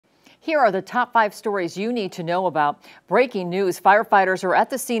Here are the top 5 stories you need to know about. Breaking news, firefighters are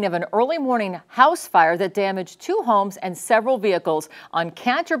at the scene of an early morning house fire that damaged 2 homes and several vehicles on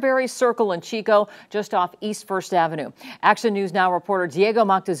Canterbury Circle in Chico, just off East First Avenue. Action News Now reporter Diego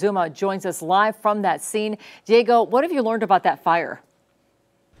Moctezuma joins us live from that scene. Diego, what have you learned about that fire?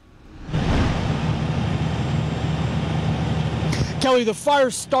 Kelly, the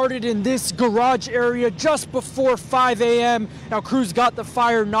fire started in this garage area just before 5 a.m. Now, crews got the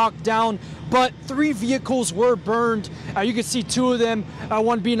fire knocked down, but 3 vehicles were burned. You can see 2 of them,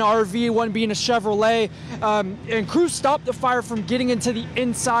 one being an RV, one being a Chevrolet. And crews stopped the fire from getting into the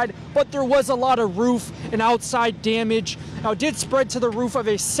inside, but there was a lot of roof and outside damage. Now, it did spread to the roof of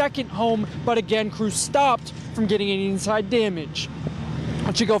a second home, but again, crews stopped from getting any inside damage.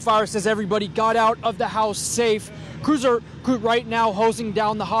 Chico Fire says everybody got out of the house safe. Crews are right now hosing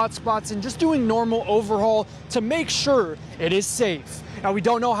down the hot spots and just doing normal overhaul to make sure it is safe. Now, we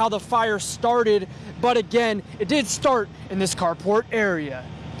don't know how the fire started, but again, it did start in this carport area.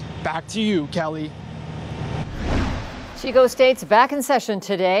 Back to you, Kelly. Chico State's back in session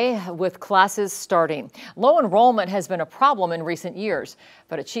today with classes starting. Low enrollment has been a problem in recent years,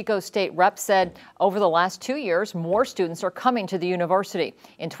 but a Chico State rep said over the last 2 years, more students are coming to the university.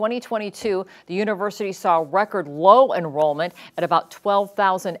 In 2022, the university saw record low enrollment at about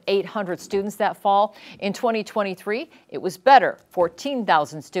 12,800 students that fall. In 2023, it was better,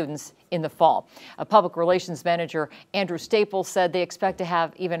 14,000 students in the fall. A public relations manager, Andrew Staples, said they expect to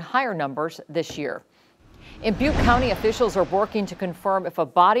have even higher numbers this year. In Butte County, officials are working to confirm if a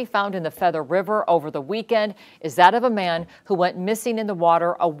body found in the Feather River over the weekend is that of a man who went missing in the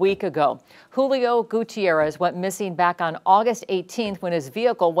water a week ago. Julio Gutierrez went missing back on August 18th when his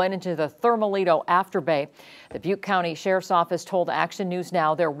vehicle went into the Thermalito Afterbay. The Butte County Sheriff's Office told Action News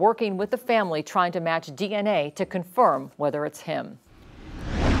Now they're working with the family trying to match DNA to confirm whether it's him.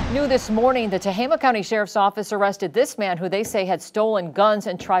 New this morning, the Tehama County Sheriff's Office arrested this man who they say had stolen guns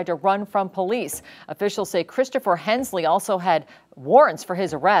and tried to run from police. Officials say Christopher Hensley also had warrants for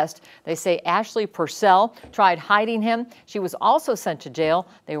his arrest. They say Ashley Purcell tried hiding him. She was also sent to jail.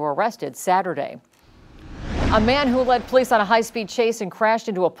 They were arrested Saturday. A man who led police on a high-speed chase and crashed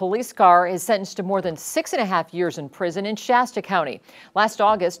into a police car is sentenced to more than 6.5 years in prison in Shasta County. Last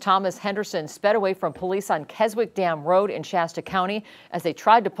August, Thomas Henderson sped away from police on Keswick Dam Road in Shasta County as they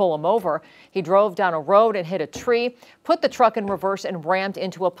tried to pull him over. He drove down a road and hit a tree, put the truck in reverse and rammed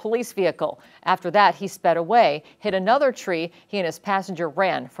into a police vehicle. After that, he sped away, hit another tree. He and his passenger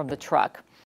ran from the truck.